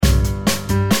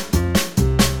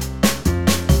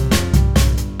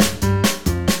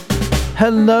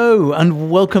Hello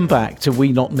and welcome back to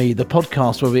We Not Me, the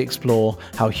podcast where we explore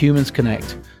how humans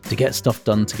connect to get stuff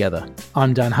done together.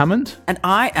 I'm Dan Hammond. And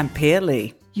I am Pierre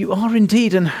Lee. You are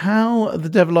indeed. And how the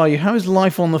devil are you? How is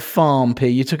life on the farm,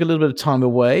 Pierre? You took a little bit of time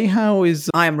away. How is...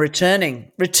 I am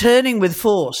returning with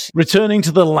force. Returning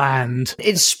to the land.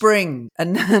 It's spring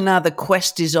and now the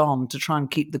quest is on to try and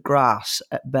keep the grass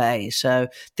at bay. So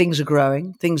things are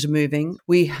growing, things are moving.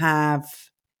 We have...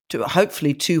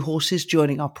 hopefully 2 horses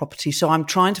joining our property. So I'm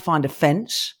trying to find a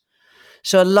fence.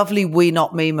 So a lovely We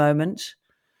Not Me moment.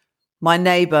 My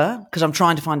neighbour, because I'm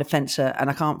trying to find a fencer and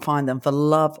I can't find them for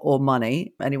love or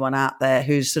money. Anyone out there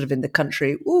who's sort of in the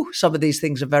country, some of these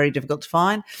things are very difficult to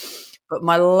find. But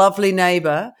my lovely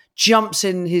neighbour jumps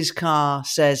in his car,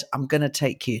 says, I'm going to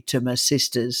take you to my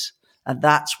sister's. And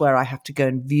that's where I have to go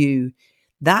and view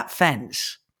that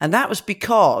fence. And that was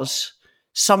because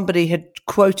somebody had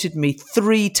quoted me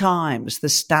 3 times the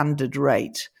standard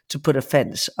rate to put a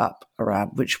fence up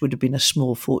around, which would have been a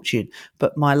small fortune.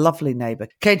 But my lovely neighbour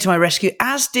came to my rescue,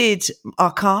 as did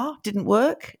our car, didn't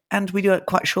work, and we weren't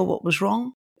quite sure what was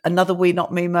wrong. Another We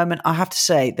Not Me moment. I have to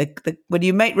say, when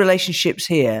you make relationships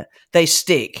here, they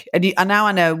stick. And now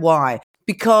I know why.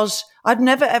 Because I'd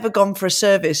never, ever gone for a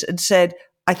service and said,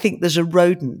 I think there's a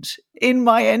rodent in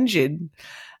my engine.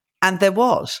 And there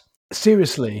was.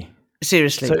 Seriously,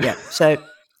 yeah. So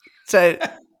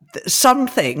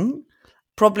something,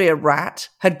 probably a rat,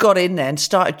 had got in there and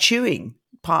started chewing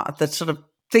part of the sort of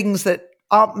things that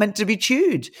aren't meant to be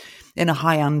chewed in a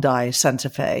Hyundai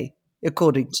Santa Fe,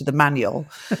 according to the manual.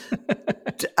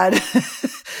 And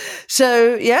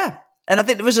so, yeah. And I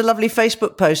think there was a lovely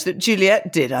Facebook post that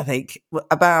Juliet did, I think,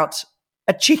 about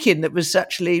a chicken that was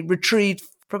actually retrieved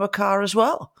from a car as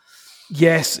well.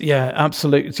 Yes, yeah,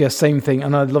 absolutely. Yeah, same thing.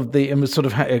 And I love and was sort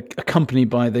of accompanied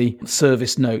by the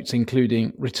service notes,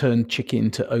 including return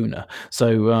chicken to owner.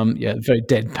 So, very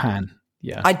deadpan.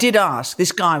 Yeah. I did ask.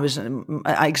 This guy was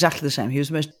exactly the same. He was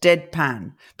the most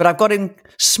deadpan. But I've got him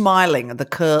smiling at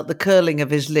the curling of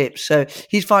his lips. So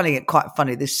he's finding it quite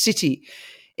funny. This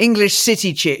English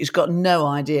city chick has got no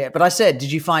idea. But I said,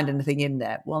 did you find anything in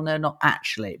there? Well, no, not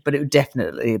actually. But it would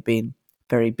definitely have been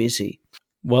very busy.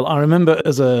 Well, I remember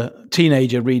as a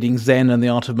teenager reading Zen and the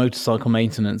Art of Motorcycle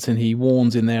Maintenance, and he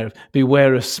warns in there,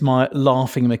 beware of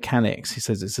laughing mechanics. He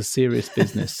says it's a serious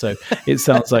business. So it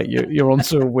sounds like you're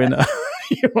onto a winner.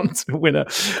 You're onto a winner.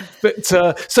 But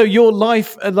so your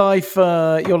life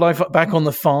back on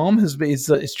the farm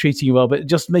is treating you well. But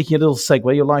just making a little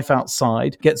segue, your life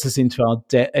outside gets us into our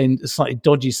and a slightly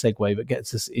dodgy segue, but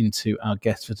gets us into our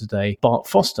guest for today, Bart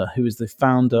Foster, who is the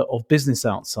founder of Business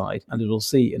Outside. And we'll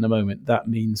see in a moment that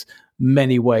means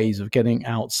many ways of getting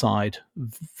outside,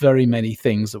 very many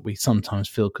things that we sometimes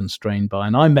feel constrained by.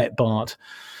 And I met Bart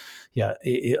a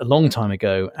long time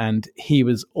ago, and he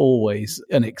was always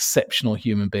an exceptional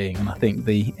human being. And I think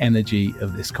the energy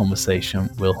of this conversation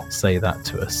will say that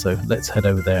to us. So let's head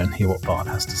over there and hear what Bart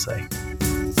has to say.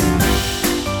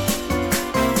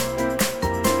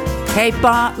 Hey,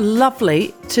 Bart,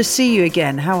 lovely to see you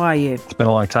again. How are you? It's been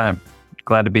a long time.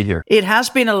 Glad to be here. It has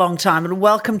been a long time, and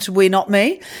welcome to We Not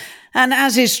Me. And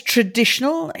as is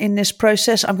traditional in this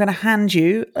process, I'm going to hand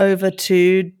you over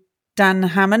to Dan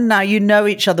Hammond. Now, you know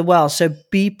each other well, so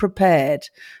be prepared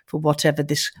for whatever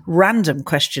this random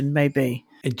question may be.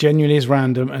 It genuinely is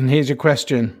random, and here's your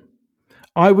question.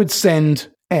 I would send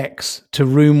X to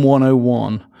Room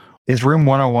 101. Is Room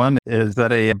 101, is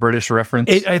that a British reference?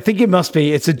 I think it must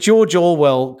be. It's a George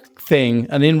Orwell thing,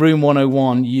 and in Room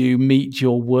 101, you meet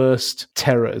your worst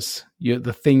terrors,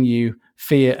 the thing you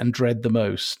fear and dread the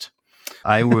most.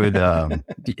 I would,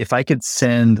 if I could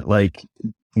send,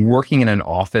 working in an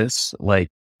office, 12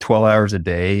 hours a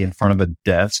day in front of a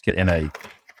desk and a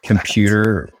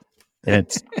computer,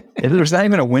 and there's not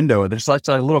even a window. There's a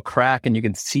little crack and you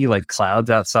can see clouds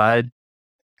outside.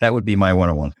 That would be my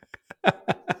 101.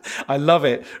 I love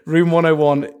it. Room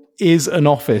 101 is an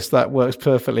office that works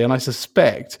perfectly. And I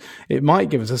suspect it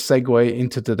might give us a segue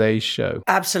into today's show.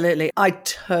 Absolutely. I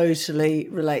totally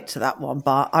relate to that one,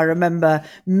 Bart. I remember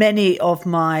many of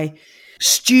my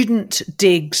student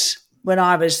digs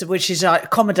which is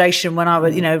accommodation when I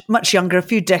was, much younger, a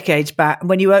few decades back.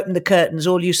 When you opened the curtains,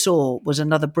 all you saw was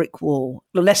another brick wall,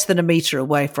 less than a meter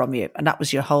away from you. And that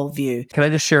was your whole view. Can I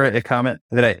just share a comment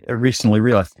that I recently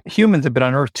realized? Humans have been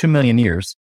on Earth 2 million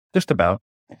years, just about.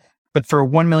 But for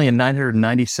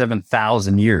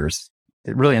 1,997,000 years,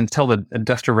 until the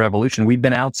Industrial Revolution, we've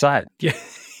been outside. Yeah.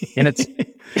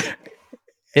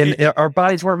 And our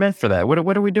bodies weren't meant for that. What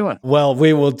are we doing? Well,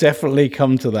 we will definitely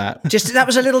come to that. That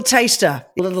was a little taster,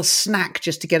 a little snack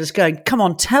just to get us going. Come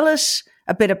on, tell us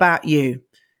a bit about you.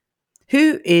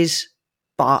 Who is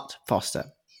Bart Foster?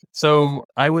 So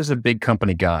I was a big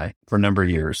company guy for a number of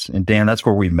years. And Dan, that's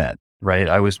where we met, right?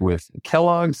 I was with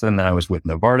Kellogg's, and then I was with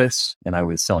Novartis, and I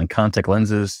was selling contact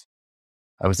lenses.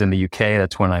 I was in the UK.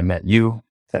 That's when I met you.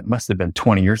 That must have been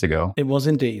 20 years ago. It was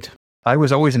indeed. I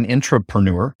was always an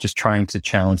intrapreneur, just trying to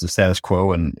challenge the status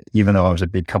quo. And even though I was a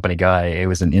big company guy, I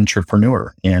was an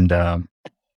intrapreneur. And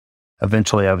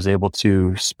eventually I was able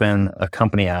to spin a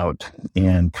company out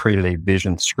and created a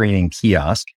vision screening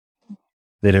kiosk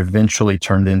that eventually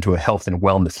turned into a health and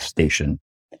wellness station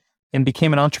and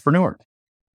became an entrepreneur.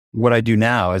 What I do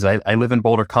now is I live in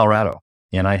Boulder, Colorado,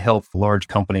 and I help large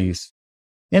companies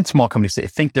and small companies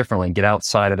think differently and get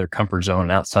outside of their comfort zone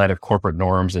and outside of corporate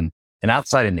norms and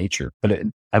outside of nature. But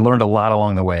I learned a lot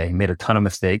along the way, made a ton of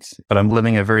mistakes, but I'm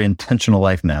living a very intentional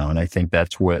life now. And I think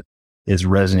that's what is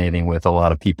resonating with a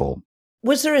lot of people.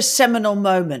 Was there a seminal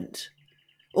moment,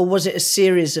 or was it a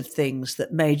series of things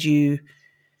that made you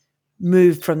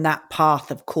move from that path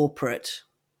of corporate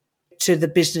to the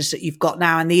business that you've got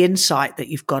now and the insight that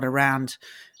you've got around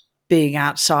being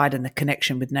outside and the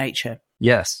connection with nature?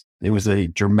 Yes, it was a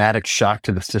dramatic shock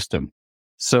to the system.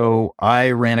 So I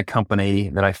ran a company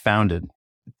that I founded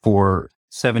for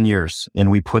 7 years, and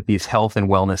we put these health and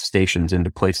wellness stations into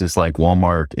places like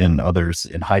Walmart and others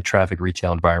in high traffic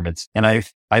retail environments. And I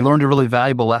learned a really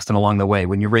valuable lesson along the way.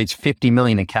 When you raise 50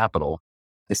 million in capital,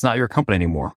 it's not your company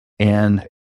anymore. And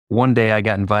one day I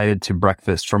got invited to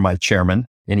breakfast from my chairman,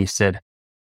 and he said,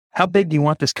 "How big do you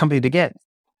want this company to get?"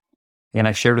 And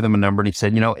I shared with him a number, and he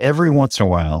said, every once in a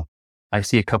while, I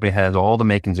see a company that has all the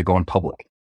makings of going public.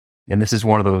 And this is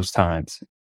one of those times.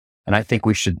 And I think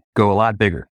we should go a lot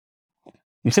bigger.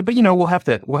 He said, "But we'll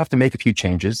have to make a few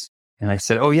changes." And I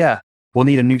said, "Oh yeah, we'll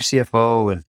need a new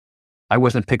CFO." And I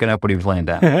wasn't picking up what he was laying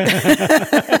down.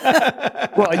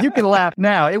 Well, you can laugh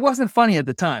now. It wasn't funny at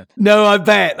the time. No, I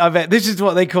bet. This is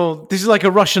what they call, this is like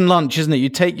a Russian lunch, isn't it? You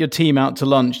take your team out to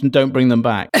lunch and don't bring them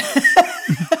back.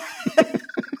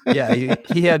 Yeah,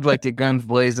 he had like the guns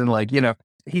blazing,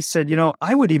 he said,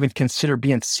 "I would even consider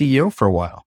being CEO for a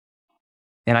while."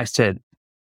 And I said,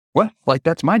 "What?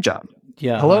 That's my job."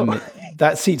 Yeah. Hello?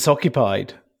 That seat's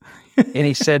occupied. And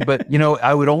he said, "But,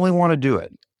 I would only want to do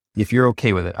it if you're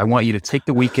okay with it. I want you to take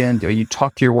the weekend, or you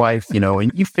talk to your wife,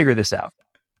 and you figure this out."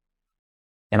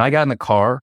 And I got in the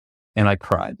car and I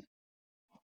cried.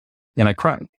 And I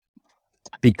cried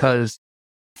because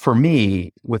for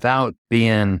me, without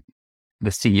being the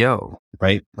CEO,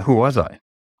 right? Who was I?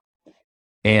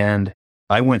 And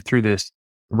I went through this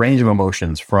range of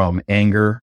emotions from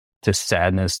anger to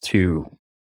sadness to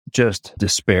just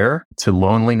despair to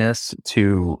loneliness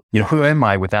to, who am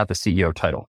I without the CEO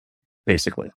title,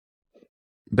 basically.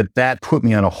 But that put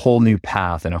me on a whole new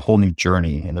path and a whole new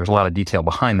journey. And there's a lot of detail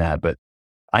behind that, but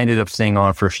I ended up staying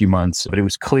on for a few months, but it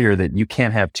was clear that you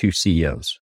can't have two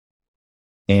CEOs.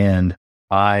 And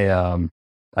I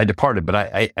departed, but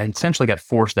I essentially got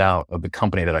forced out of the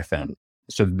company that I founded.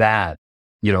 So that,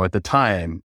 at the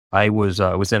time I was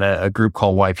in a group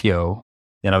called YPO,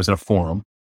 and I was in a forum,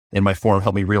 and my forum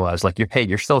helped me realize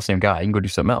you're still the same guy. You can go do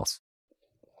something else.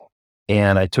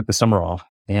 And I took the summer off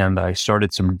and I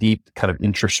started some deep kind of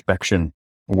introspection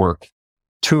work.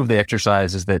 Two of the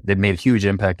exercises that made a huge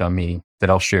impact on me that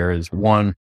I'll share is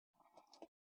one,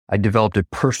 I developed a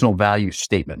personal value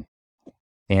statement.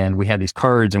 And we had these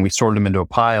cards and we sorted them into a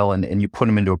pile and you put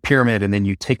them into a pyramid, and then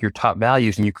you take your top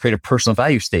values and you create a personal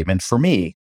value statement. For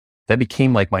me, that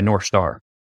became like my North Star.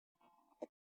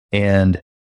 And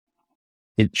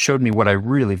it showed me what I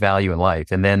really value in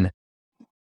life. And then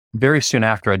very soon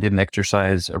after, I did an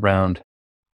exercise around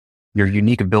your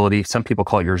unique ability. Some people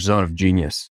call it your zone of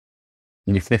genius.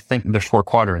 And if they think there's 4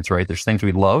 quadrants, right? There's things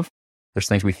we love, there's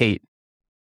things we hate,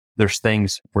 there's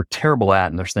things we're terrible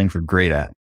at, and there's things we're great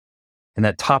at. In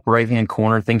that top right-hand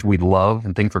corner, things we love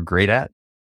and things we're great at,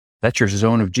 that's your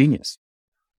zone of genius.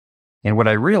 And what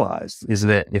I realized is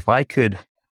that if I could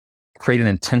create an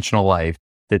intentional life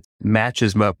that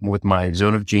matches up with my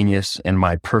zone of genius and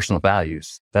my personal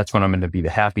values, that's when I'm going to be the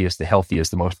happiest, the healthiest,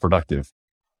 the most productive.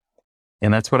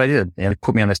 And that's what I did. And it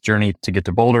put me on this journey to get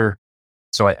to Boulder.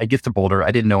 So I get to Boulder.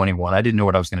 I didn't know anyone. I didn't know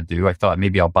what I was going to do. I thought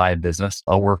maybe I'll buy a business.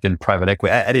 I'll work in private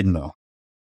equity. I didn't know.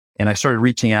 And I started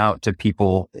reaching out to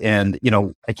people. And,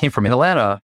 I came from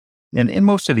Atlanta and in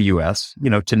most of the US,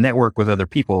 to network with other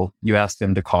people, you ask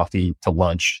them to coffee, to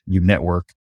lunch, you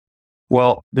network.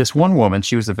 Well, this one woman,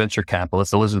 she was a venture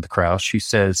capitalist, Elizabeth Krause. She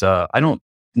says, I don't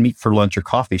meet for lunch or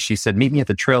coffee. She said, meet me at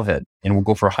the trailhead and we'll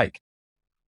go for a hike.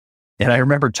 And I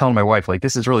remember telling my wife,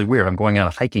 this is really weird. I'm going on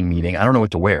a hiking meeting. I don't know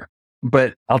what to wear.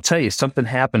 But I'll tell you, something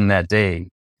happened that day,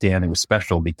 Dan. It was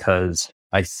special because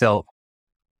I felt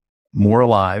more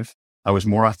alive. I was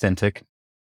more authentic.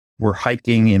 we're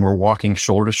hiking and we're walking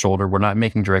shoulder to shoulder. We're not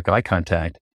making direct eye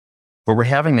contact, but we're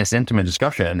having this intimate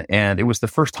discussion. And it was the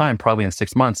first time probably in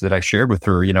 6 months that I shared with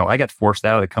her, I got forced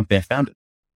out of the company I founded.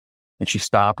 And she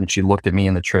stopped and she looked at me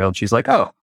in the trail and she's like,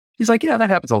 oh, he's like, yeah, that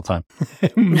happens all the time.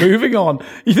 Moving on.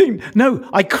 You think, no,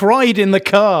 I cried in the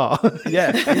car.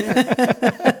 Yeah.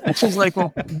 And she's like,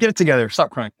 well, get it together. Stop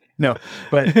crying. No,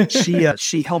 but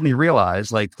she helped me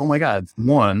realize like, oh my God,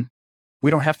 one, we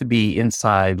don't have to be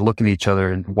inside looking at each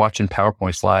other and watching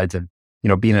PowerPoint slides and,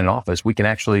 being in an office. We can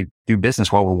actually do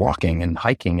business while we're walking and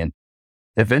hiking. And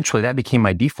eventually that became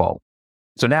my default.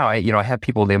 So now I have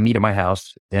people, they'll meet at my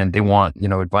house and they want,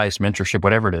 advice, mentorship,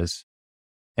 whatever it is.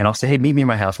 And I'll say, hey, meet me in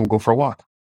my house. We'll go for a walk.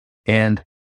 And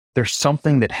there's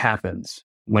something that happens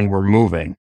when we're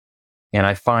moving. And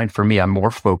I find for me, I'm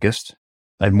more focused.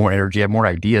 I have more energy. I have more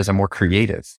ideas. I'm more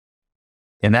creative.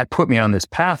 And that put me on this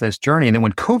path, this journey. And then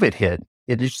when COVID hit,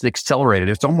 it just accelerated.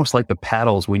 It's almost like the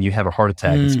paddles when you have a heart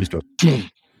attack. It's just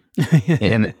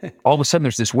and all of a sudden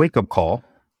there's this wake up call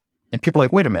and people are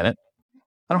like, wait a minute.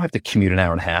 I don't have to commute an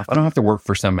hour and a half. I don't have to work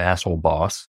for some asshole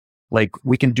boss. Like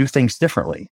we can do things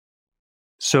differently.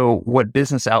 So what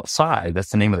Business Outside,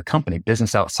 that's the name of the company,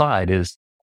 Business Outside is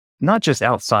not just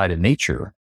outside of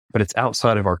nature, but it's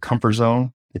outside of our comfort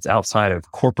zone. It's outside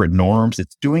of corporate norms.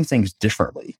 It's doing things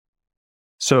differently.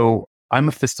 So I'm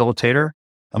a facilitator.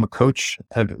 I'm a coach.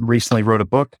 I've recently wrote a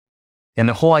book. And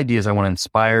the whole idea is I want to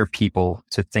inspire people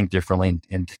to think differently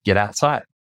and to get outside.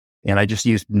 And I just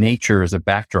use nature as a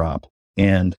backdrop.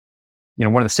 And,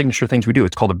 one of the signature things we do,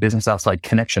 it's called a Business Outside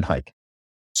Connection Hike.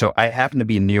 So I happen to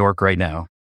be in New York right now,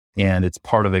 and it's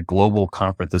part of a global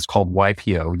conference that's called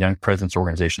YPO, Young Presidents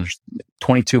Organization. There's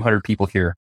 2,200 people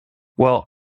here. Well,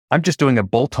 I'm just doing a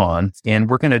bolt-on, and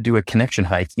we're going to do a connection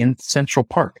hike in Central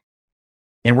Park.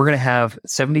 And we're going to have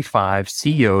 75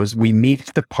 CEOs. We meet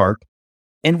at the park,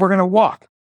 and we're going to walk.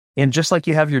 And just like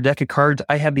you have your deck of cards,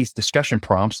 I have these discussion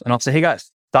prompts, and I'll say, hey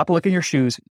guys, stop looking at your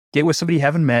shoes, get with somebody you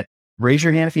haven't met, raise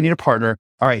your hand if you need a partner.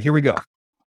 All right, here we go.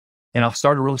 And I'll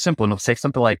start it really simple. And I'll say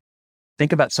something like,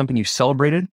 think about something you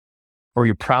celebrated or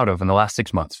you're proud of in the last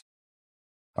 6 months.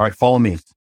 All right, follow me.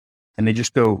 And they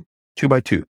just go 2 by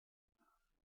 2.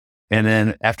 And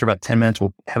then after about 10 minutes,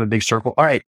 we'll have a big circle. All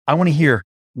right, I want to hear,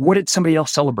 what did somebody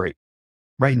else celebrate?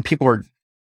 Right? And people are,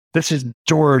 this is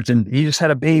George and he just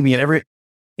had a baby and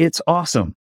it's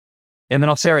awesome. And then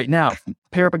I'll say, all right, now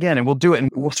pair up again and we'll do it and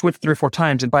we'll switch 3 or 4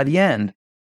 times. And by the end,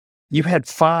 you've had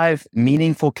 5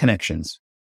 meaningful connections.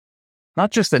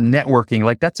 Not just a networking,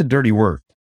 like that's a dirty word.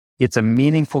 It's a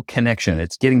meaningful connection.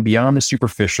 It's getting beyond the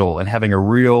superficial and having a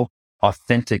real,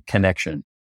 authentic connection.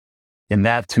 And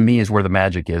that to me is where the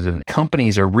magic is. And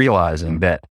companies are realizing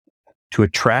that to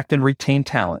attract and retain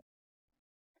talent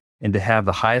and to have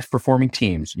the highest performing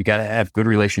teams, you got to have good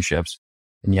relationships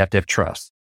and you have to have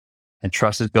trust. And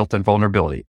trust is built on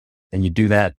vulnerability. And you do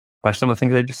that by some of the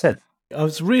things I just said. I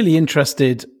was really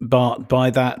interested, Bart,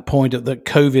 by that point that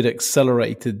COVID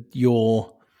accelerated you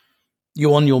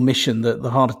on your mission, the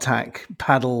heart attack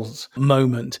paddles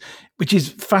moment, which is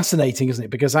fascinating, isn't it?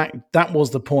 Because that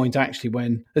was the point actually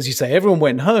when, as you say, everyone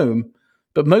went home,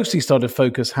 but mostly started to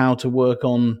focus how to work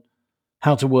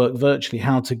virtually,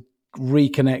 how to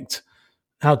reconnect,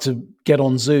 how to get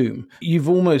on Zoom. You've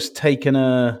almost taken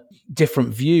a different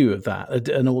view of that,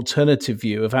 an alternative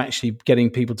view of actually getting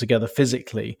people together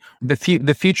physically. The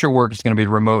future work is going to be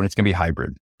remote and it's going to be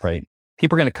hybrid, right?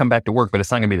 People are going to come back to work, but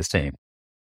it's not going to be the same.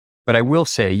 But I will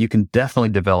say you can definitely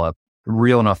develop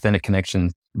real and authentic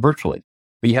connections virtually,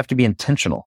 but you have to be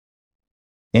intentional.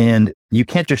 And you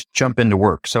can't just jump into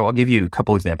work. So I'll give you a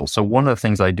couple examples. So one of the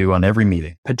things I do on every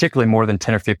meeting, particularly more than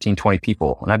 10 or 15, 20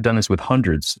 people, and I've done this with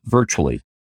hundreds virtually,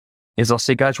 is I'll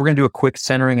say, guys, we're going to do a quick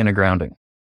centering and a grounding.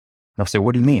 And I'll say,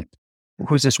 what do you mean?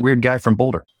 Who's this weird guy from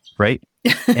Boulder, right?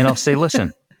 And I'll say,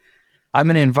 listen, I'm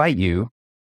going to invite you,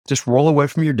 just roll away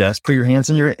from your desk, put your hands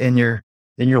in your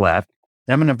lap,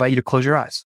 and I'm going to invite you to close your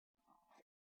eyes.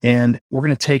 And we're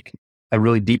going to take a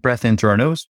really deep breath in through our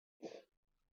nose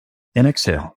and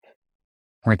exhale.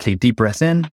 We're going to take a deep breath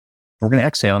in. We're going to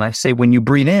exhale. And I say, when you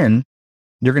breathe in,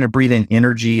 you're going to breathe in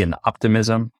energy and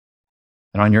optimism.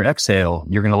 And on your exhale,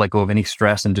 you're going to let go of any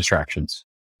stress and distractions.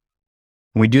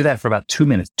 And we do that for about 2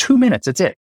 minutes. 2 minutes, that's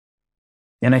it.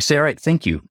 And I say, all right, thank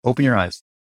you. Open your eyes.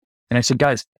 And I said,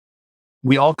 guys,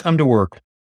 we all come to work.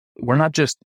 We're not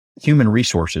just human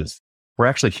resources. We're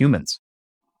actually humans.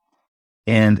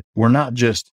 And we're not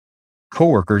just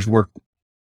coworkers. We're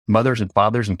mothers and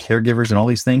fathers and caregivers and all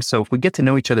these things. So if we get to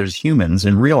know each other as humans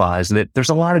and realize that there's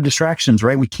a lot of distractions,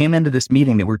 right? We came into this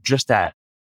meeting that we're just at.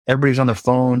 Everybody's on their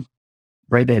phone,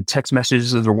 right? They had text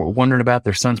messages that they're wondering about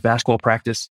their son's basketball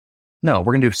practice. No,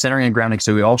 we're going to do centering and grounding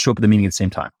so we all show up at the meeting at the same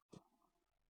time.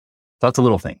 So that's a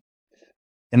little thing.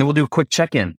 And then we'll do a quick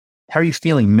check-in. How are you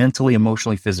feeling mentally,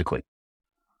 emotionally, physically?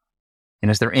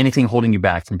 And is there anything holding you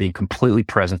back from being completely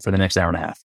present for the next hour and a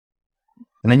half?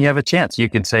 And then you have a chance. You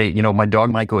can say, my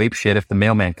dog might go apeshit if the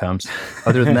mailman comes.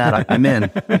 Other than that, I'm in.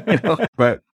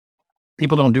 But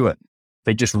people don't do it.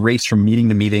 They just race from meeting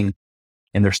to meeting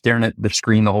and they're staring at the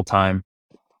screen the whole time.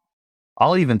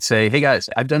 I'll even say, hey guys,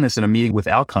 I've done this in a meeting with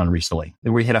Alcon recently.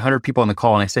 We had 100 people on the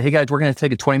call and I say, hey guys, we're going to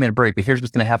take a 20-minute break, but here's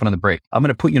what's going to happen on the break. I'm going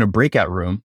to put you in a breakout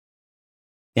room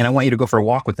and I want you to go for a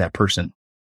walk with that person.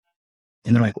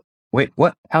 And they're like, wait,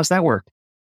 what? How's that work?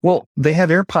 Well, they have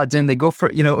AirPods in, they go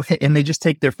for, and they just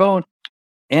take their phone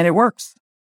and it works.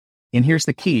 And here's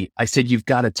the key. I said, you've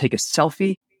got to take a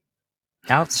selfie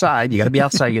outside. You got to be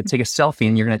outside. You got to take a selfie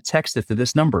and you're going to text it to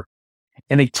this number.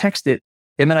 And they text it.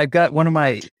 And then I've got one of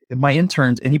my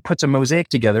interns and he puts a mosaic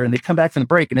together and they come back from the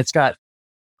break and it's got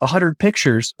 100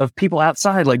 pictures of people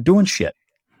outside like doing shit.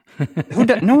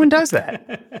 No one does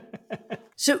that.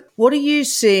 So what are you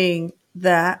seeing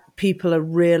that people are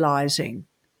realizing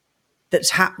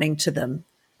that's happening to them?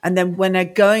 And then when they're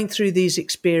going through these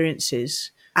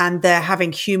experiences and they're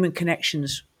having human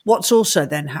connections, what's also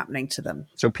then happening to them?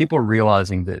 So people are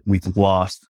realizing that we've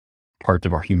lost parts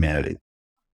of our humanity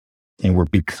and we're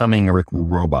becoming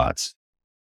robots.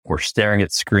 We're staring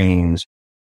at screens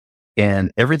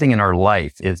and everything in our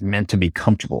life is meant to be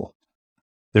comfortable.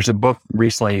 There's a book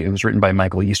recently, it was written by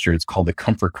Michael Easter. It's called The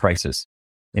Comfort Crisis.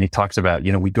 And he talks about,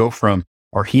 we go from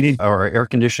our heated, our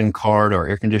air-conditioned car to our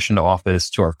air-conditioned office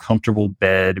to our comfortable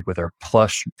bed with our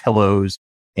plush pillows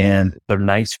and the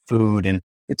nice food. And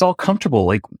it's all comfortable.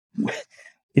 Like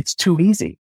it's too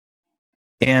easy.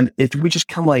 And we just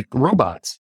come like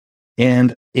robots.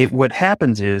 And what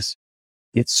happens is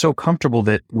it's so comfortable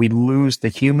that we lose the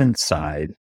human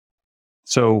side.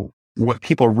 So what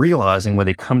people are realizing when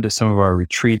they come to some of our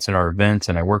retreats and our events,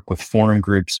 and I work with forum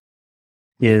groups,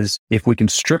 is if we can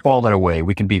strip all that away,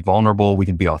 we can be vulnerable, we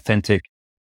can be authentic,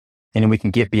 and we can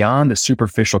get beyond the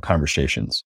superficial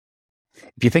conversations.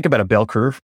 If you think about a bell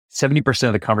curve, 70%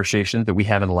 of the conversations that we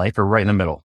have in life are right in the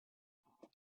middle.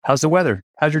 How's the weather?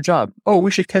 How's your job? Oh, we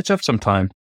should catch up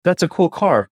sometime. That's a cool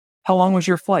car. How long was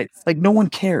your flight? Like no one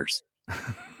cares,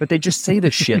 but they just say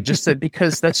this shit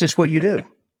because that's just what you do.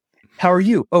 How are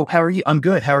you? Oh, how are you? I'm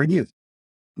good. How are you?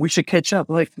 We should catch up.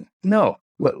 Like, no,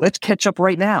 let's catch up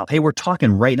right now. Hey, we're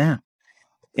talking right now.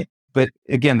 But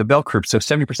again, the bell curve. So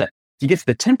 70%, you get to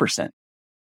the 10%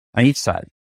 on each side,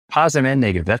 positive and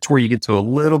negative. That's where you get to a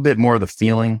little bit more of the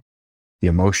feeling, the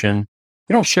emotion.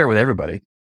 You don't share with everybody.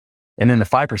 And then the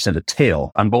 5%, the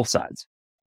tail on both sides.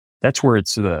 That's where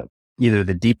it's either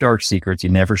the deep, dark secrets you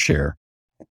never share,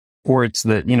 or it's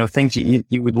the, things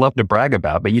you would love to brag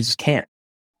about, but you just can't.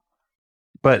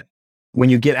 But when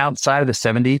you get outside of the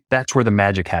 70, that's where the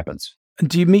magic happens.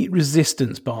 Do you meet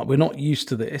resistance, Bart? We're not used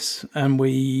to this. And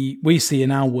we see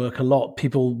in our work a lot,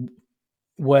 people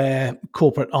wear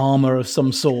corporate armor of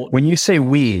some sort. When you say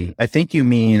we, I think you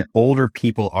mean older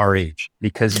people our age,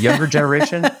 because younger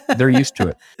generation, they're used to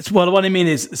it. Well, what I mean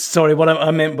is, sorry, what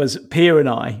I meant was Pierre and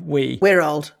I, we're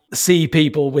old. See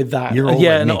people with that. You're older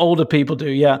and than me. Older people do.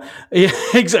 Yeah,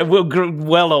 exactly. We're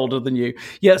well older than you.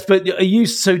 Yes, but do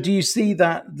you see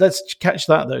that? Let's catch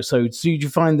that though. So do you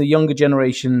find the younger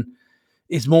generation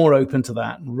is more open to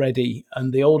that, ready,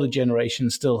 and the older generation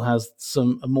still has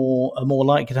are more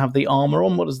likely to have the armor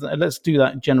on? What is that? Let's do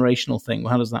that generational thing.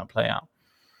 How does that play out?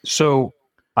 So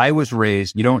I was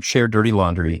raised, you don't share dirty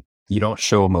laundry, you don't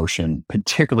show emotion,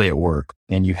 particularly at work,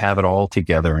 and you have it all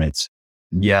together and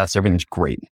yes, everything's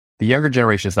great. The younger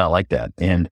generation is not like that.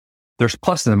 And there's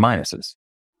pluses and minuses,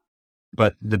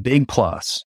 but the big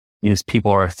plus is people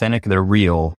are authentic, they're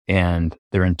real, and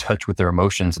they're in touch with their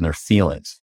emotions and their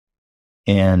feelings.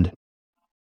 And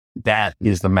that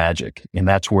is the magic. And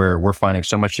that's where we're finding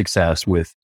so much success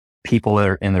with people that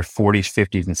are in their 40s,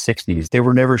 50s, and 60s. They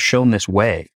were never shown this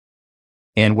way.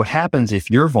 And what happens if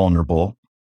you're vulnerable,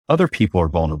 other people are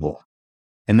vulnerable.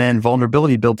 And then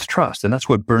vulnerability builds trust. And that's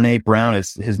what Brené Brown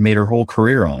has made her whole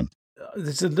career on.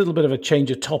 There's a little bit of a change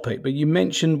of topic, but you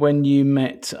mentioned when you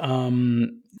met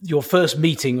your first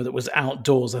meeting that was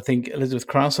outdoors, I think Elizabeth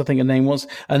Krauss, I think her name was,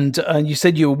 and you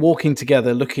said you were walking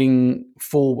together looking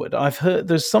forward. I've heard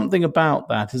there's something about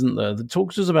that, isn't there?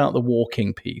 Talk to us about the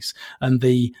walking piece and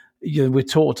we're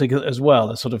taught as well,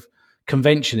 the sort of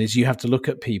convention is you have to look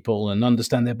at people and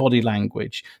understand their body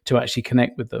language to actually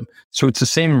connect with them. So it's the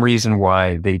same reason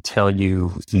why they tell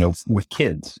you, with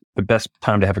kids, the best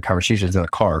time to have a conversation is in the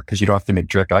car because you don't have to make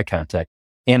direct eye contact.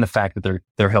 And the fact that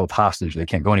they're held hostage, they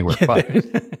can't go anywhere.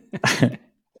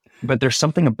 But there's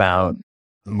something about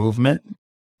movement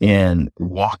and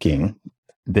walking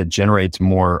that generates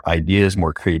more ideas,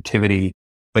 more creativity,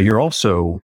 but you're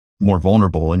also more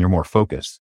vulnerable and you're more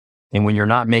focused. And when you're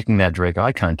not making that direct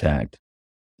eye contact,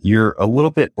 you're a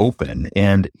little bit open,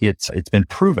 and it's been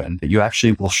proven that you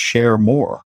actually will share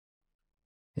more,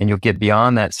 and you'll get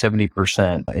beyond that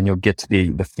 70%, and you'll get to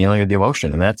the feeling of the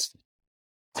emotion. And that's,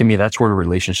 to me, that's where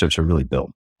relationships are really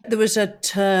built. There was a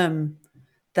term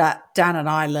that Dan and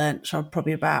I learned, so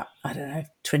probably about,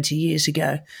 20 years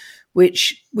ago,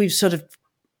 which we've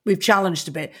challenged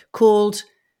a bit, called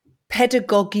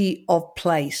pedagogy of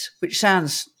place, which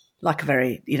sounds like a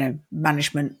very,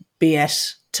 management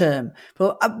BS term.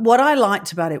 But what I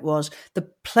liked about it was the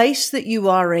place that you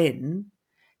are in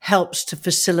helps to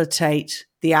facilitate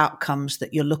the outcomes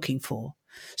that you're looking for.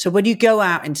 So when you go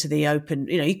out into the open,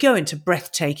 you go into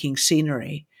breathtaking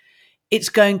scenery, it's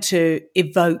going to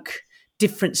evoke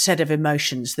different set of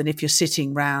emotions than if you're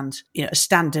sitting around, a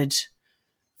standard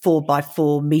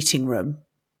 4x4 meeting room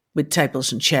with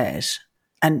tables and chairs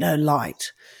and no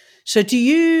light. So do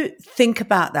you think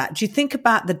about that? Do you think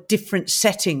about the different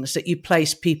settings that you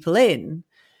place people in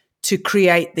to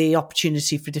create the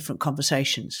opportunity for different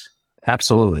conversations?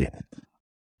 Absolutely.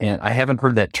 And I haven't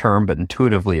heard that term, but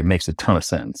intuitively it makes a ton of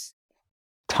sense.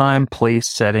 Time, place,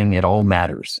 setting, it all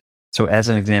matters. So as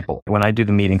an example, when I do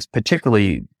the meetings,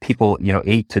 particularly people,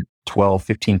 8 to 12,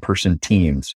 15 person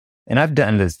teams, and I've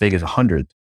done it as big as 100,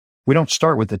 we don't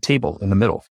start with the table in the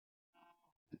middle.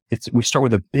 We start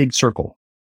with a big circle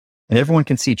and everyone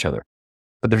can see each other,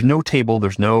 but there's no table.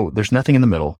 There's nothing in the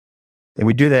middle. And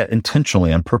we do that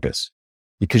intentionally on purpose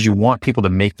because you want people to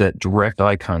make that direct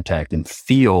eye contact and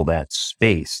feel that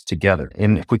space together.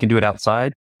 And if we can do it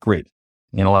outside, great.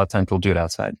 And a lot of times we'll do it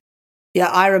outside. Yeah,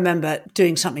 I remember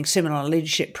doing something similar on a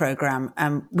leadership program,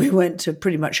 and we went to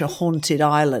pretty much a haunted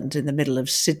island in the middle of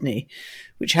Sydney,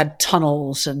 which had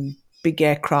tunnels and big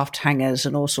aircraft hangars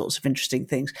and all sorts of interesting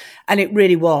things. And it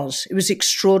was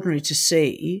extraordinary to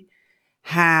see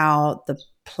how the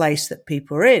place that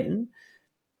people are in,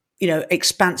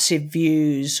 expansive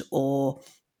views or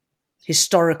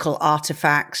historical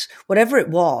artifacts, whatever it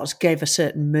was, gave a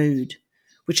certain mood,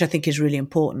 which I think is really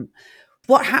important.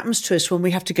 What happens to us when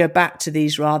we have to go back to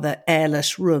these rather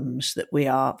airless rooms that we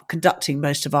are conducting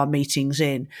most of our meetings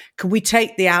in? Can we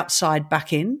take the outside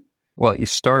back in? Well, you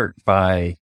start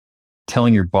by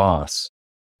telling your boss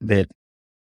that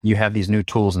you have these new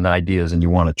tools and ideas and you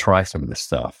want to try some of this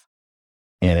stuff.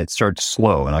 And it starts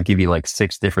slow. And I'll give you like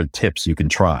 6 different tips you can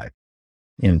try.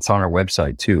 And it's on our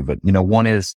website too. But, one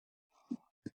is,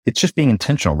 it's just being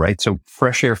intentional, right? So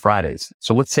Fresh Air Fridays.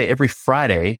 So let's say every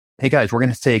Friday, hey guys, we're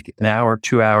going to take an hour,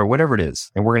 2 hour, whatever it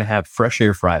is, and we're going to have Fresh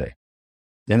Air Friday.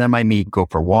 Then that might mean go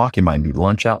for a walk. It might be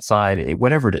lunch outside,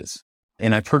 whatever it is.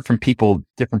 And I've heard from people,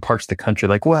 different parts of the country,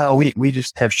 like, well, we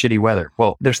just have shitty weather.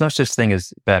 Well, there's no such thing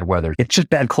as bad weather. It's just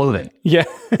bad clothing. Yeah.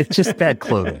 It's just bad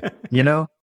clothing,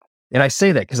 And I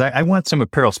say that because I want some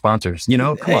apparel sponsors, come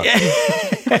on.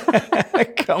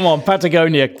 Come on,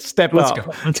 Patagonia, step up.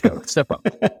 Let's go. Step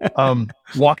up.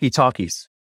 Walkie-talkies.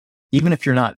 Even if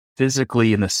you're not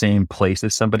physically in the same place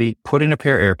as somebody, put in a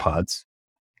pair of AirPods,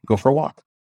 go for a walk.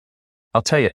 I'll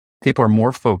tell you, people are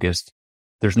more focused.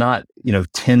 There's not,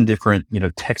 10 different,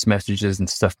 text messages and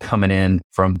stuff coming in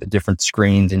from the different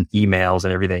screens and emails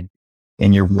and everything.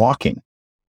 And you're walking.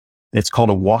 It's called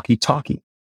a walkie-talkie.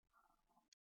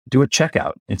 Do a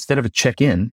checkout instead of a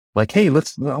check-in. Like, hey, I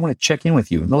want to check in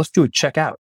with you. No, let's do a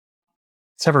checkout.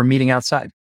 Let's have our meeting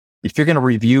outside. If you're going to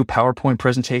review PowerPoint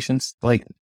presentations, like,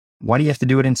 why do you have to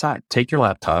do it inside? Take your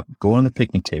laptop, go on the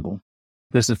picnic table.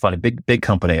 This is funny. Big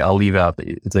company. I'll leave out.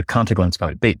 It's a contact lens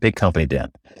company. Big company,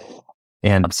 Dan.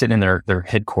 And I'm sitting in their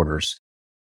headquarters.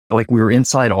 Like, we were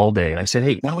inside all day. And I said,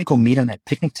 hey, why don't we go meet on that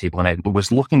picnic table? And I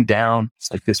was looking down.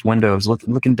 It's like this window. I was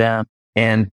looking down.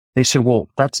 And they said, well,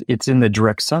 it's in the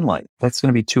direct sunlight. That's going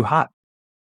to be too hot.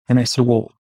 And I said,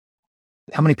 well,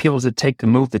 how many people does it take to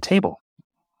move the table?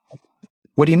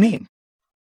 What do you mean?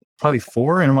 Probably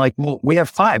 4. And I'm like, well, we have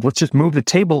 5. Let's just move the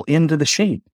table into the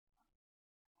shade.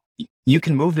 You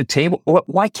can move the table.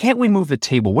 Why can't we move the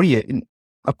table?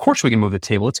 Of course we can move the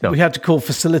table. Let's go. We had to call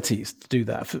facilities to do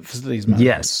that. Facilities management.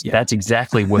 Yes, yeah. That's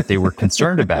exactly what they were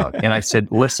concerned about. And I said,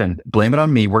 listen, blame it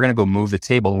on me. We're going to go move the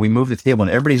table. And we move the table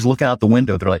and everybody's looking out the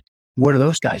window. They're like, what are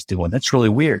those guys doing? That's really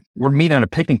weird. We're meeting on a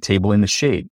picnic table in the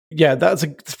shade. Yeah, that's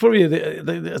probably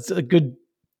that's a good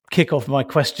kick off my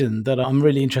question that I'm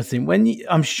really interested in.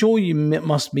 I'm sure you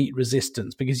must meet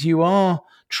resistance because you are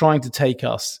trying to take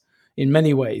us in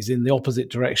many ways in the opposite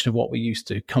direction of what we're used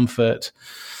to. Comfort,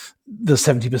 the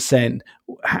 70%.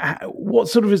 What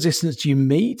sort of resistance do you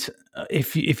meet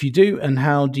if you do, and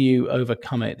how do you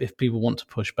overcome it if people want to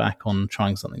push back on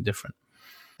trying something different?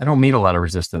 I don't meet a lot of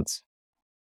resistance,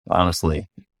 honestly.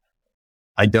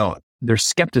 I don't. There's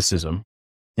skepticism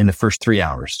in the first 3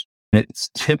 hours. It's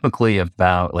typically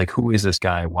about like, who is this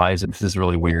guy? Why is it, this is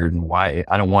really weird? And why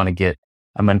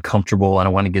I'm uncomfortable. I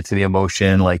don't want to get to the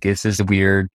emotion. Like, this is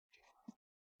weird.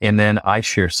 And then I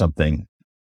share something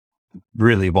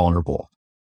really vulnerable,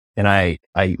 and I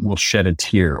will shed a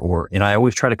tear, and I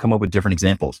always try to come up with different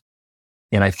examples.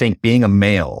 And I think being a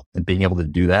male and being able to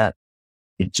do that,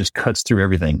 it just cuts through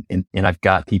everything. And I've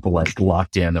got people like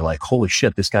locked in. They're like, holy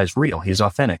shit, this guy's real. He's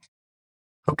authentic.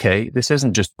 Okay. This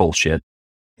isn't just bullshit.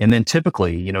 And then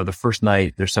typically, the first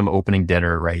night there's some opening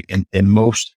dinner, right? And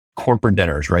most corporate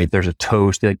dinners, right? There's a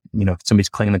toast that, somebody's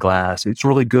cleaning the glass. It's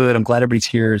really good. I'm glad everybody's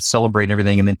here, celebrating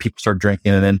everything. And then people start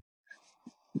drinking, and then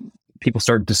people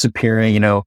start disappearing,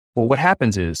 Well, what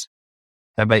happens is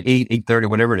about 8:30,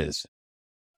 whatever it is,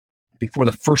 before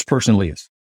the first person leaves,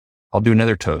 I'll do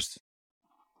another toast,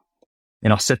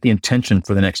 and I'll set the intention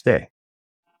for the next day.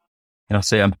 And I'll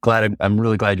say, I'm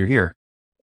really glad you're here.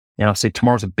 And I'll say,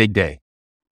 tomorrow's a big day.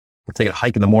 We're taking a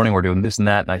hike in the morning. We're doing this and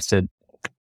that. And I said,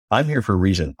 I'm here for a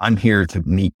reason. I'm here to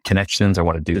meet connections. I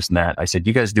want to do this and that. I said,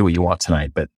 you guys do what you want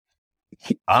tonight, but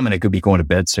I'm going to be going to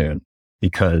bed soon,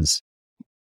 because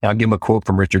I'll give him a quote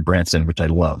from Richard Branson, which I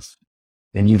love.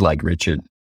 And you like Richard.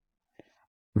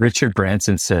 Richard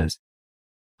Branson says,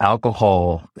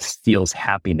 alcohol steals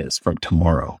happiness from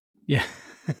tomorrow. Yeah.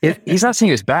 He's not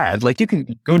saying it's bad. Like, you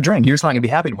can go drink. You're just not going to be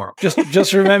happy tomorrow.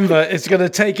 Just remember, it's going to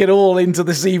take it all into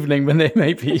this evening when they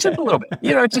may be. Just a little bit.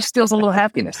 It just steals a little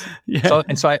happiness. Yeah.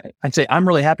 So I'd say, I'm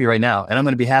really happy right now, and I'm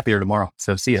going to be happier tomorrow.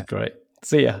 So see ya. Great.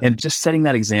 See ya. And just setting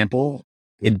that example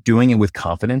and doing it with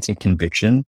confidence and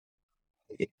conviction.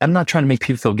 I'm not trying to make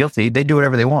people feel guilty. They do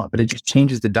whatever they want, but it just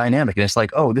changes the dynamic. And it's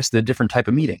like, oh, this is a different type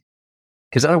of meeting.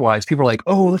 Because otherwise people are like,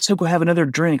 oh, let's go have another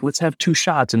drink. Let's have 2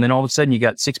 shots. And then all of a sudden you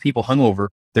got 6 people hungover.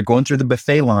 They're going through the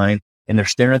buffet line and they're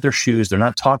staring at their shoes. They're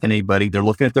not talking to anybody. They're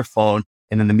looking at their phone.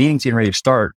 And then the meeting's getting ready to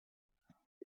start.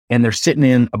 And they're sitting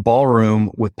in a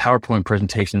ballroom with PowerPoint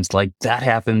presentations. Like, that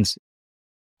happens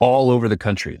all over the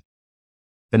country,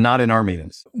 but not in our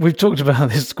meetings. We've talked about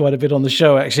this quite a bit on the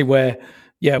show, actually, where,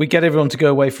 we get everyone to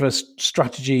go away for a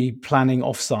strategy planning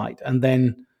offsite and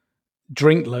then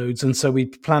drink loads. And so we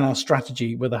plan our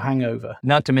strategy with a hangover.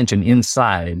 Not to mention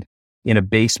inside in a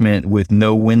basement with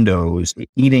no windows,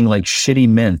 eating like shitty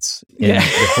mints in the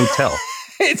hotel.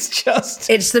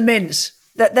 It's the mints.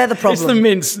 They're the problem. It's the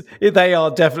mints. They are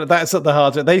definitely, that's at the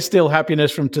heart of it. They steal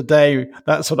happiness from today.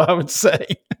 That's what I would say.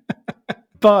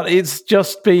 But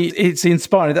it's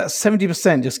inspiring. That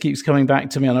 70% just keeps coming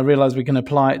back to me. And I realize we can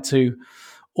apply it to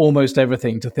almost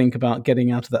everything to think about getting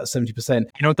out of that 70%. You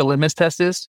know what the litmus test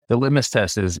is? The litmus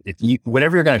test is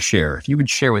whatever you're going to share, if you would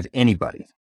share with anybody,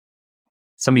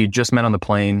 somebody you just met on the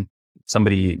plane,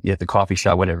 somebody at the coffee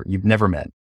shop, whatever, you've never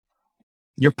met,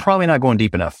 you're probably not going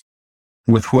deep enough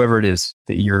with whoever it is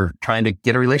that you're trying to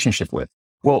get a relationship with.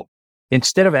 Well,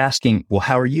 instead of asking, well,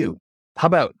 how are you? How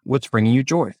about what's bringing you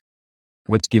joy?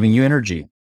 What's giving you energy?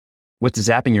 What's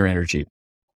zapping your energy?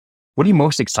 What are you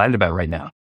most excited about right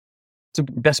now? It's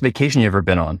the best vacation you've ever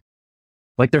been on.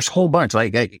 Like, there's a whole bunch.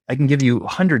 Like, I can give you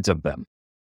hundreds of them,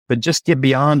 but just get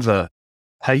beyond the,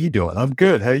 how you doing? I'm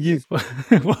good. How are you?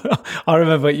 Well, I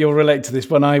remember, you'll relate to this.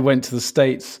 When I went to the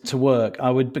States to work, I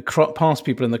would pass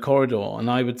people in the corridor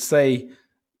and I would say,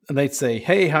 and they'd say,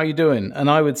 hey, how are you doing? And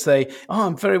I would say, oh,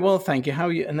 I'm very well, thank you. How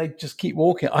are you? And they'd just keep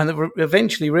walking. I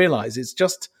eventually realized it's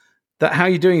just that how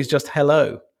you doing is just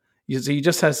hello. So you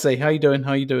just have to say, how you doing?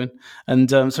 How you doing? And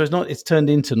so it's turned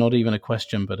into not even a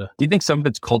question, but Do you think some of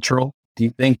it's cultural? Do you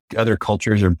think other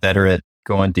cultures are better at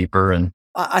going deeper? And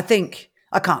I think,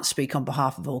 I can't speak on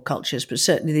behalf of all cultures, but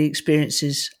certainly the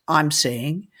experiences I'm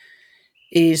seeing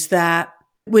is that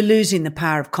we're losing the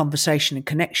power of conversation and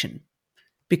connection,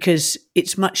 because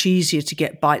it's much easier to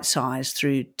get bite-sized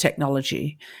through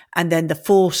technology. And then the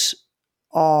force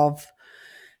of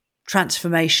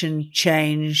transformation,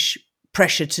 change,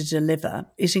 pressure to deliver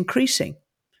is increasing.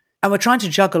 And we're trying to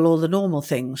juggle all the normal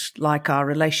things like our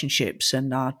relationships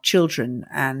and our children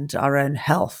and our own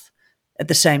health at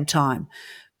the same time.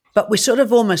 But we're sort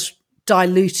of almost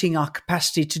diluting our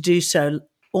capacity to do so,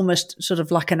 almost sort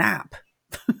of like an app.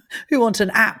 We want an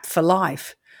app for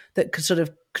life that could sort of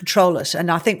control us. And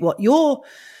I think what you're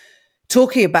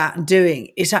talking about and doing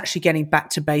is actually getting back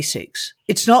to basics.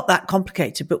 It's not that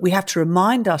complicated, but we have to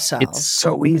remind ourselves. It's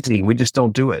so easy. We just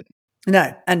don't do it.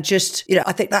 No. And just,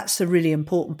 I think that's the really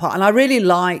important part. And I really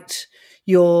liked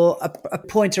your a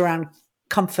point around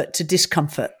comfort to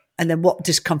discomfort. and then what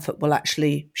discomfort will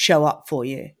actually show up for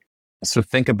you. So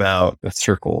think about a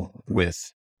circle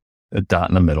with a dot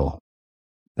in the middle.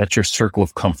 That's your circle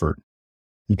of comfort.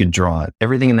 You can draw it.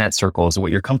 Everything in that circle is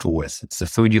what you're comfortable with. It's the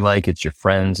food you like. It's your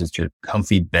friends. It's your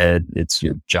comfy bed. It's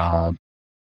your job.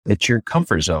 It's your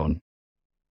comfort zone.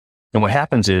 And what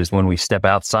happens is when we step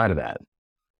outside of that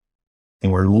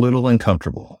and we're a little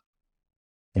uncomfortable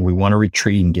and we want to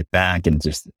retreat and get back and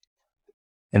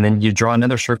then you draw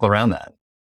another circle around that,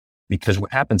 because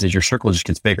what happens is your circle just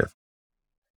gets bigger.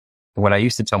 And what I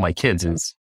used to tell my kids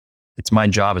is it's my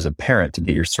job as a parent to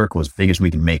get your circle as big as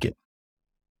we can make it.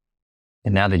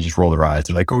 And now they just roll their eyes.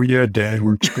 They're like, oh yeah, Dad,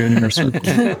 we're expanding our circle.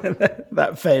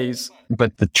 That phase.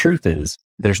 But the truth is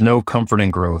there's no comfort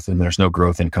in growth and there's no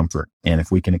growth in comfort. And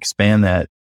if we can expand that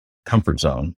comfort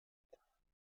zone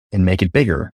and make it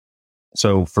bigger.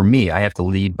 So for me, I have to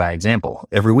lead by example.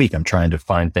 Every week I'm trying to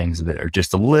find things that are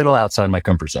just a little outside my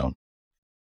comfort zone.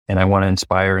 And I want to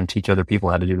inspire and teach other people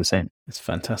how to do the same. It's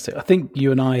fantastic. I think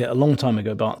you and I, a long time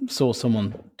ago, Bart, saw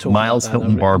someone talk Miles about that.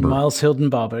 Hilton Barber. Miles Hilton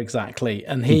Barber, exactly.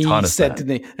 And He taught us said, that.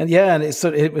 didn't he? And yeah, and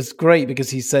it was great because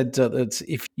he said that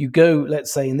if you go,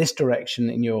 let's say, in this direction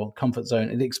in your comfort zone,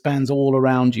 it expands all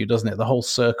around you, doesn't it? The whole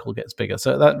circle gets bigger.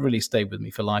 So that really stayed with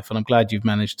me for life. And I'm glad you've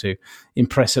managed to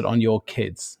impress it on your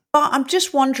kids. But I'm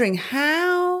just wondering,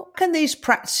 how can these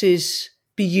practices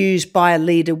be used by a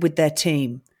leader with their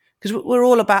team? Because we're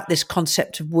all about this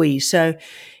concept of we. So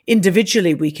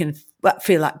individually, we can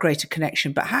feel that greater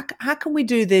connection. But how can we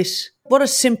do this? What are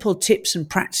simple tips and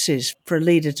practices for a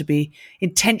leader to be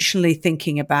intentionally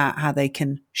thinking about how they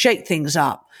can shake things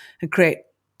up and create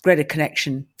greater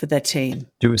connection for their team?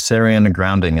 Do a Sariana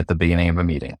grounding at the beginning of a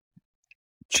meeting.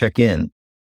 Check in.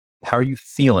 How are you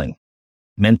feeling?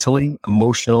 Mentally,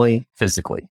 emotionally,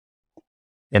 physically.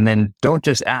 And then don't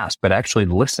just ask, but actually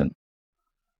listen.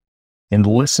 And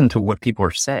listen to what people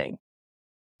are saying.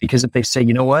 Because if they say,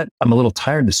 you know what, I'm a little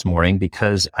tired this morning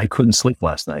because I couldn't sleep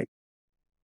last night.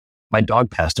 My dog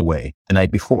passed away the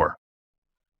night before.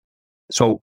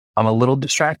 So I'm a little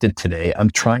distracted today. I'm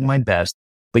trying my best.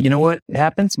 But you know what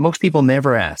happens? Most people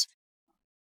never ask.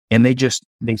 And they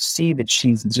see that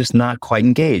she's just not quite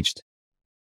engaged.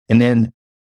 And then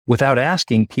without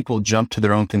asking, people jump to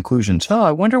their own conclusions. Oh,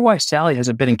 I wonder why Sally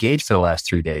hasn't been engaged for the last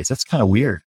 3 days. That's kind of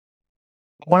weird.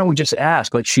 Why don't we just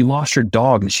ask? Like, she lost her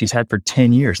dog that she's had for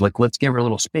 10 years. Like, let's give her a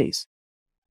little space.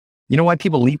 You know why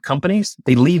people leave companies?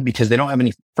 They leave because they don't have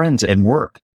any friends at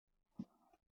work.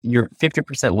 You're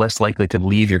 50% less likely to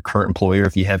leave your current employer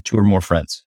if you have 2 or more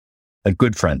friends, like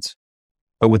good friends.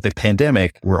 But with the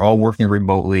pandemic, we're all working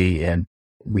remotely and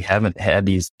we haven't had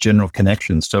these general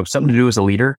connections. So something to do as a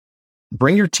leader,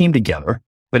 bring your team together,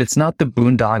 but it's not the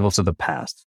boondoggles of the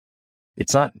past.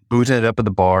 It's not boozing it up at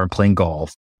the bar and playing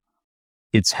golf.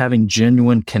 It's having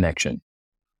genuine connection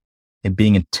and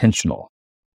being intentional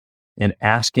and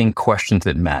asking questions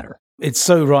that matter. It's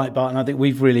so right, Bart, and I think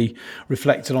we've really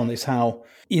reflected on this, how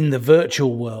in the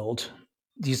virtual world,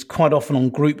 these quite often on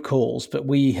group calls, but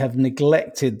we have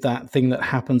neglected that thing that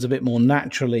happens a bit more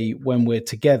naturally when we're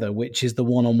together, which is the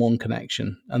one-on-one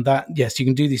connection. And that, yes, you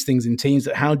can do these things in teams,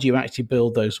 but how do you actually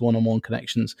build those one-on-one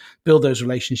connections, build those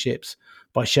relationships?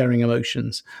 By sharing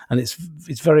emotions. And it's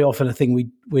very often a thing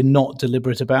we're not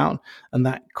deliberate about, and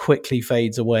that quickly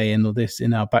fades away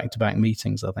in our back-to-back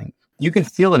meetings, I think. You can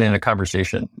feel it in a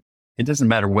conversation. It doesn't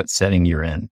matter what setting you're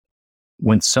in.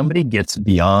 When somebody gets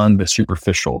beyond the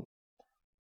superficial,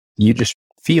 you just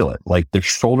feel it. Like their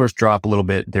shoulders drop a little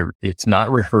bit. It's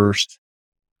not rehearsed.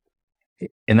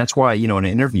 And that's why, in an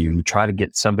interview, you try to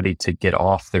get somebody to get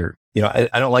off their,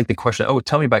 I don't like the question, oh,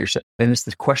 tell me about yourself. And it's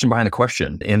the question behind the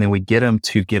question. And then we get them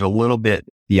to get a little bit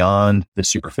beyond the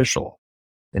superficial.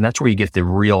 And that's where you get the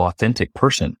real authentic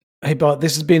person. Hey, Bart,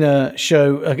 this has been a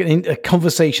show, a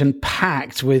conversation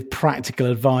packed with practical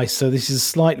advice. So this is a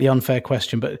slightly unfair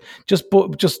question, but just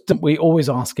we always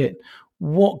ask it.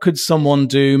 What could someone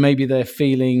do? Maybe they're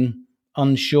feeling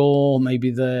unsure,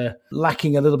 maybe they're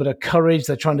lacking a little bit of courage.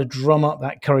 They're trying to drum up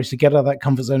that courage to get out of that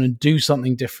comfort zone and do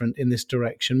something different in this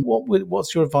direction.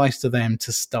 What's your advice to them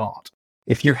to start?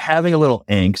 If you're having a little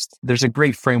angst, there's a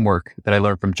great framework that I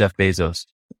learned from Jeff Bezos,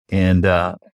 and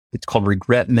it's called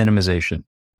regret minimization.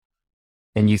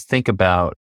 And you think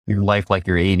about your life like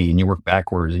you're 80 and you work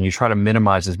backwards and you try to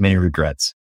minimize as many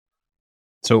regrets.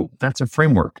 So that's a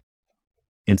framework.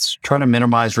 It's trying to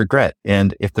minimize regret.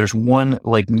 And if there's one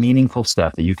meaningful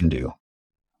step that you can do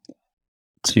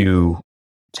to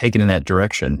take it in that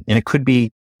direction, and it could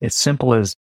be as simple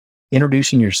as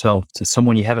introducing yourself to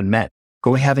someone you haven't met,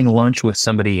 go having lunch with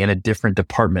somebody in a different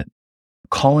department,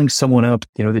 calling someone up,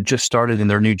 that just started in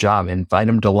their new job, invite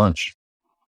them to lunch.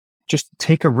 Just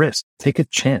take a risk, take a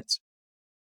chance,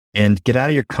 and get out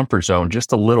of your comfort zone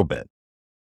just a little bit.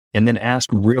 And then ask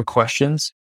real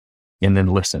questions and then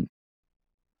listen.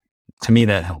 To me,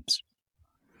 that helps.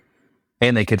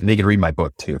 And they could read my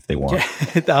book too if they want.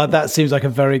 Yeah, that seems like a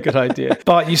very good idea.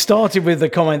 But you started with the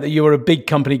comment that you were a big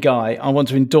company guy. I want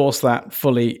to endorse that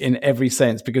fully in every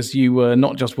sense, because you were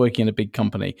not just working in a big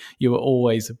company. You were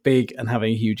always big and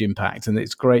having a huge impact. And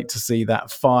it's great to see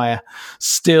that fire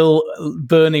still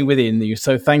burning within you.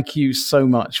 So thank you so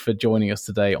much for joining us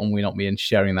today on We Not Me and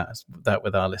sharing that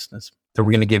with our listeners. So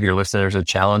we're going to give your listeners a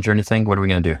challenge or anything? What are we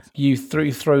going to do? You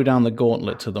throw down the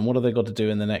gauntlet to them. What have they got to do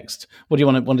in the next? What do you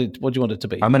want it to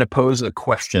be? I'm going to pose a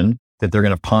question that they're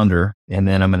going to ponder, and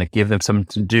then I'm going to give them something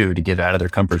to do to get out of their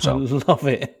comfort zone. I love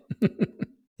it.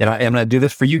 And I'm going to do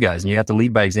this for you guys, and you have to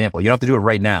lead by example. You don't have to do it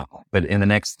right now, but in the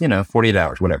next, 48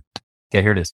 hours, whatever. Okay,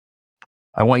 here it is.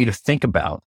 I want you to think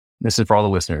about, this is for all the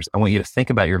listeners, I want you to think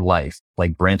about your life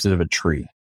like branches of a tree.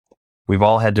 We've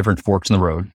all had different forks in the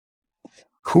road.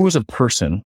 Who was a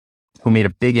person who made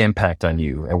a big impact on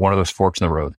you at one of those forks in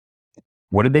the road?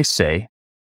 What did they say?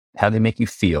 How did they make you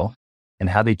feel? And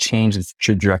how they changed the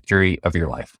trajectory of your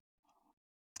life?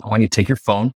 I want you to take your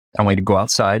phone. I want you to go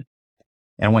outside.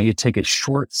 And I want you to take a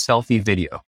short selfie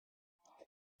video,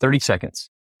 30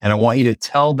 seconds. And I want you to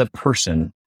tell the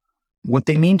person what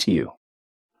they mean to you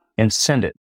and send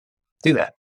it. Do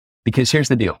that. Because here's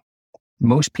the deal.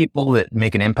 Most people that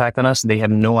make an impact on us, they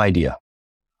have no idea.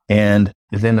 And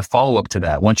then the follow-up to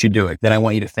that, once you do it, then I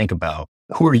want you to think about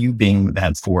who are you being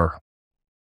that for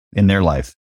in their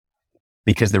life?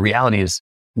 Because the reality is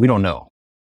we don't know,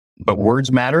 but words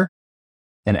matter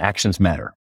and actions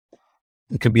matter.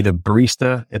 It could be the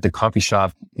barista at the coffee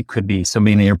shop. It could be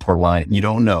somebody in the airport line. You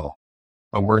don't know,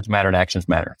 but words matter and actions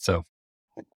matter. So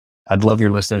I'd love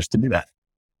your listeners to do that.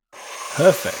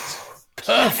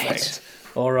 Perfect.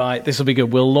 All right. This will be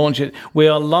good. We'll launch it. We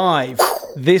are live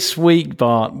this week,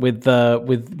 Bart, with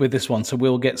this one. So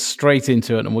we'll get straight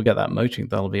into it and we'll get that motoring.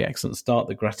 That'll be excellent. Start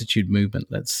the gratitude movement.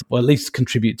 Let's, at least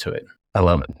contribute to it. I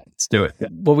love it. Let's do it.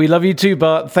 Well, we love you too,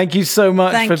 Bart. Thank you so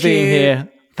much for being here.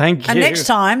 Thank you. And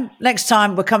next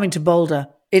time we're coming to Boulder.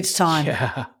 It's time.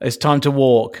 Yeah, it's time to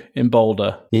walk in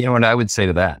Boulder. You know what I would say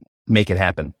to that? Make it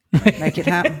happen. Make it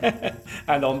happen.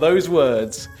 And on those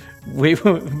words, we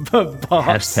will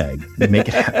Hashtag make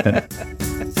it happen.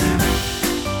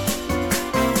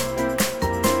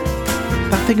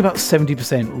 That thing about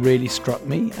 70% really struck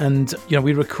me. And,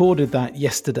 we recorded that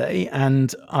yesterday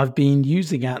and I've been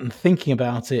using it and thinking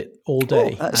about it all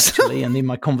day, actually. And in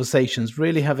my conversations,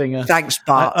 really having a... Thanks,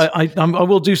 Bart. I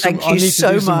will do some... I need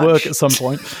to do some work at some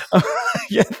point.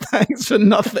 Yeah, thanks for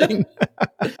nothing.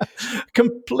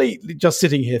 Completely just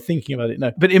sitting here thinking about it.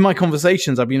 No, but in my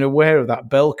conversations, I've been aware of that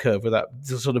bell curve with that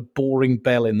sort of boring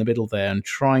bell in the middle there and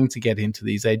trying to get into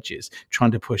these edges,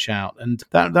 trying to push out. And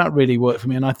that really worked for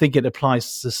me. And I think it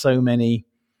applies to so many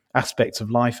aspects of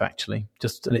life, actually.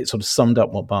 And it sort of summed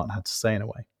up what Bart had to say in a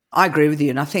way. I agree with you.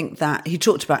 And I think that he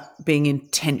talked about being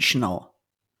intentional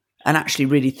and actually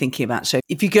really thinking about. So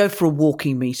if you go for a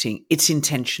walking meeting, it's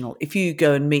intentional. If you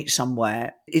go and meet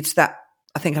somewhere, it's that,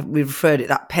 I think we referred it,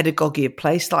 that pedagogy of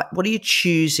place. Like, what are you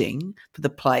choosing for the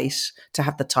place to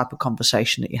have the type of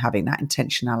conversation that you're having, that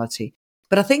intentionality?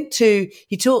 But I think too,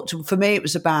 for me, it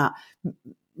was about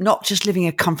not just living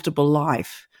a comfortable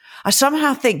life. I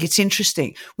somehow think it's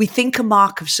interesting. We think a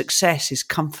mark of success is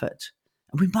comfort,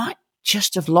 and we might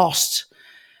just have lost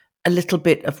a little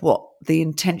bit of what the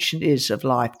intention is of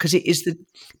life, because it is the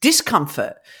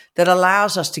discomfort that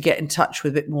allows us to get in touch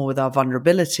with a bit more with our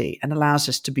vulnerability and allows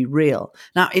us to be real.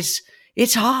 Now, it's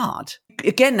hard.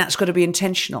 Again, that's got to be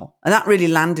intentional. And that really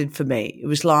landed for me. It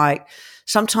was like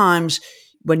sometimes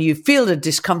when you feel the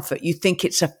discomfort, you think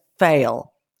it's a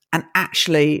fail. And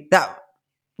actually that,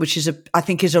 which is I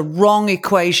think is a wrong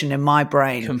equation in my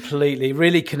brain. Completely.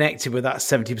 Really connected with that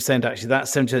 70%, actually. That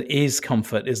 70% is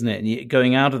comfort, isn't it? And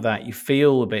going out of that, you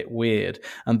feel a bit weird.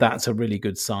 And that's a really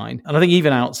good sign. And I think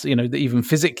even even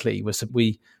physically,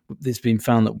 it's been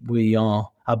found that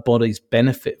our bodies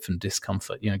benefit from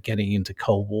discomfort, getting into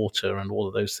cold water and all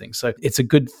of those things. So it's a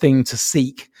good thing to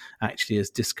seek, actually, as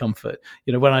discomfort.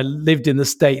 When I lived in the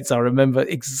States, I remember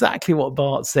exactly what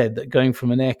Bart said, that going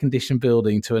from an air-conditioned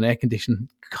building to an air-conditioned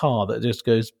car that just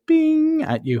goes bing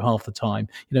at you half the time,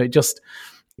 it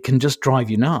can just drive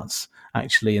you nuts,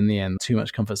 actually, in the end. Too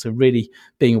much comfort. So really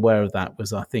being aware of that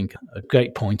was, I think, a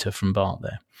great pointer from Bart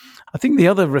there. I think the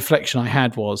other reflection I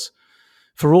had was,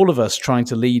 for all of us trying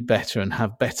to lead better and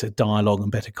have better dialogue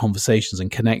and better conversations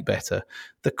and connect better,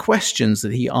 the questions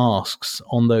that he asks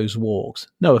on those walks,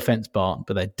 no offense, Bart,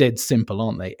 but they're dead simple,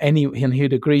 aren't they? And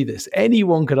he'd agree this.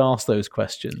 Anyone could ask those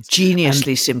questions.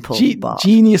 Geniusly simple, Bart.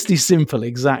 Geniusly simple,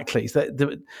 exactly.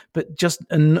 But just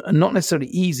not necessarily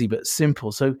easy, but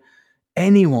simple. So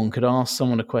anyone could ask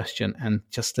someone a question and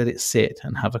just let it sit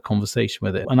and have a conversation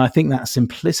with it. And I think that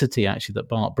simplicity actually that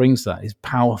Bart brings to that is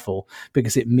powerful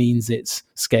because it means it's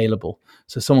scalable.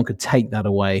 So someone could take that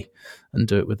away and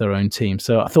do it with their own team.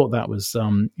 So I thought that was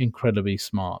incredibly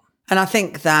smart. And I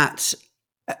think that,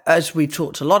 as we've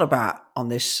talked a lot about on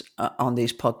these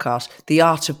podcasts, the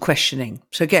art of questioning.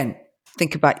 So again,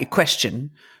 think about your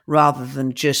question rather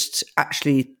than just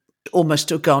actually almost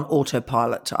to go on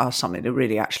autopilot to ask something that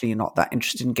really actually you're not that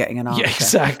interested in getting an answer. Yeah,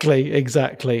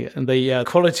 exactly. And the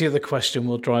quality of the question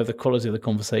will drive the quality of the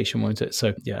conversation, won't it?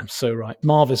 So yeah, so right.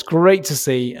 Marvellous, great to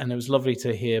see. And it was lovely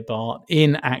to hear Bart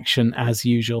in action as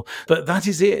usual. But that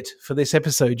is it for this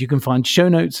episode. You can find show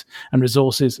notes and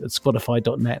resources at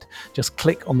spotify.net. Just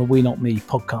click on the We Not Me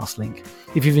podcast link.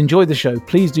 If you've enjoyed the show,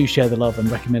 please do share the love and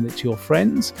recommend it to your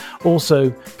friends. Also,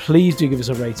 please do give us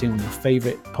a rating on your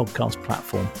favorite podcast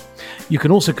platform. You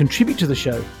can also contribute to the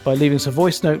show by leaving us a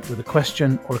voice note with a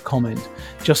question or a comment.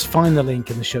 Just find the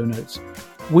link in the show notes.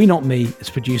 We Not Me is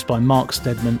produced by Mark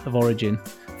Stedman of Origin.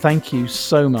 Thank you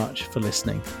so much for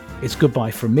listening. It's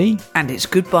goodbye from me. And it's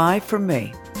goodbye from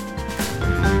me.